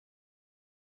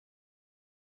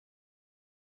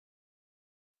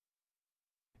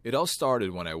It all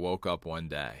started when I woke up one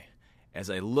day.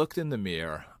 As I looked in the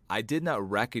mirror, I did not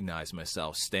recognize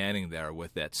myself standing there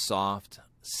with that soft,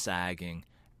 sagging,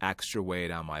 extra weight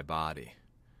on my body.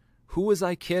 Who was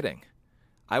I kidding?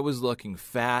 I was looking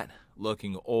fat,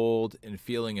 looking old, and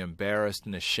feeling embarrassed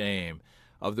and ashamed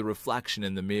of the reflection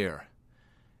in the mirror.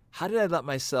 How did I let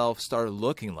myself start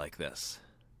looking like this?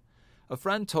 A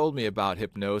friend told me about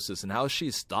hypnosis and how she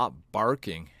stopped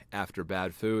barking after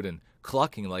bad food and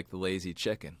clucking like the lazy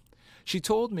chicken. She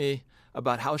told me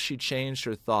about how she changed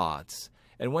her thoughts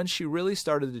and when she really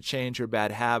started to change her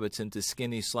bad habits into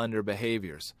skinny, slender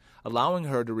behaviors, allowing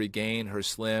her to regain her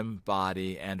slim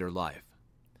body and her life.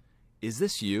 Is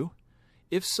this you?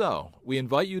 If so, we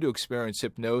invite you to experience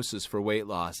hypnosis for weight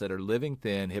loss at our Living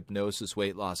Thin Hypnosis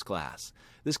Weight Loss class.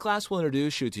 This class will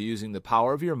introduce you to using the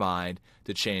power of your mind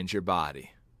to change your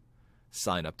body.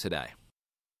 Sign up today.